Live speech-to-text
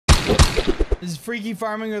This is Freaky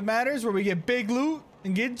Farming with Matters, where we get big loot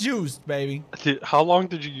and get juiced, baby. How long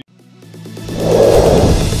did you use?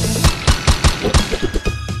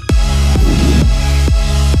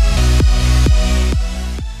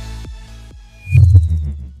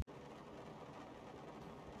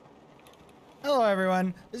 Hello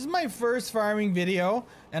everyone, this is my first farming video,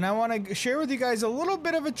 and I want to share with you guys a little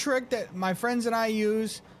bit of a trick that my friends and I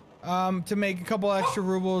use to make a couple extra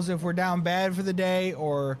rubles if we're down bad for the day,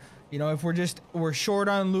 or you know, if we're short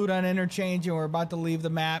on loot on interchange and we're about to leave the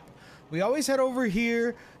map. We always head over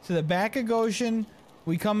here to the back of Goshen.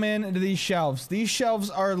 We come in into these shelves. These shelves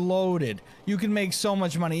are loaded. You can make so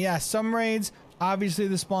much money. Yeah, some raids, obviously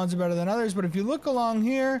the spawns are better than others, but if you look along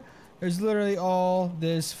here, there's literally all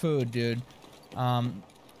this food, dude.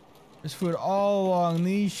 There's food all along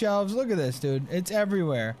these shelves. Look at this, dude. It's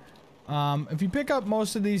everywhere. If you pick up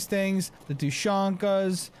most of these things, the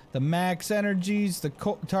Tushankas, the Max Energies, the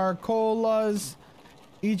Tarkovas,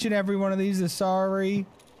 each and every one of these, the Sari,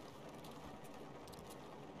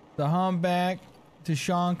 the Humpback,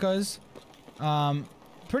 Tushankas,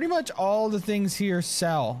 pretty much all the things here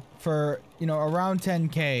sell for, you know, around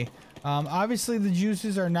 10K. Obviously the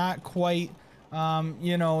juices are not quite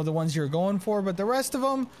you know, the ones you're going for, but the rest of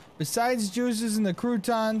them, besides juices and the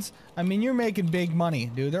croutons, I mean, you're making big money,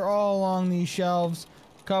 dude. They're all along these shelves.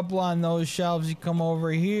 A couple on those shelves. You come over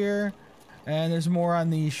here, and there's more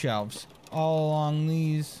on these shelves. All along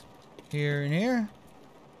these, here and here.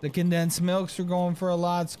 The condensed milks are going for a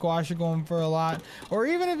lot. Squash are going for a lot. Or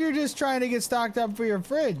even if you're just trying to get stocked up for your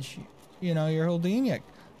fridge, you know, your Holdeniak.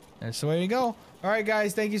 That's the way to go. All right,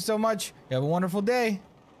 guys, thank you so much. You have a wonderful day.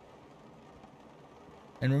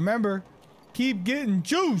 And remember, keep getting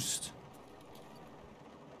juiced.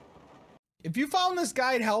 If you found this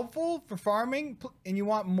guide helpful for farming and you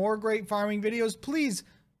want more great farming videos, please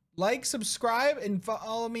like, subscribe, and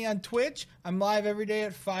follow me on Twitch. I'm live every day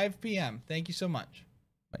at 5 p.m. Thank you so much.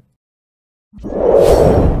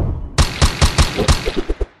 Bye.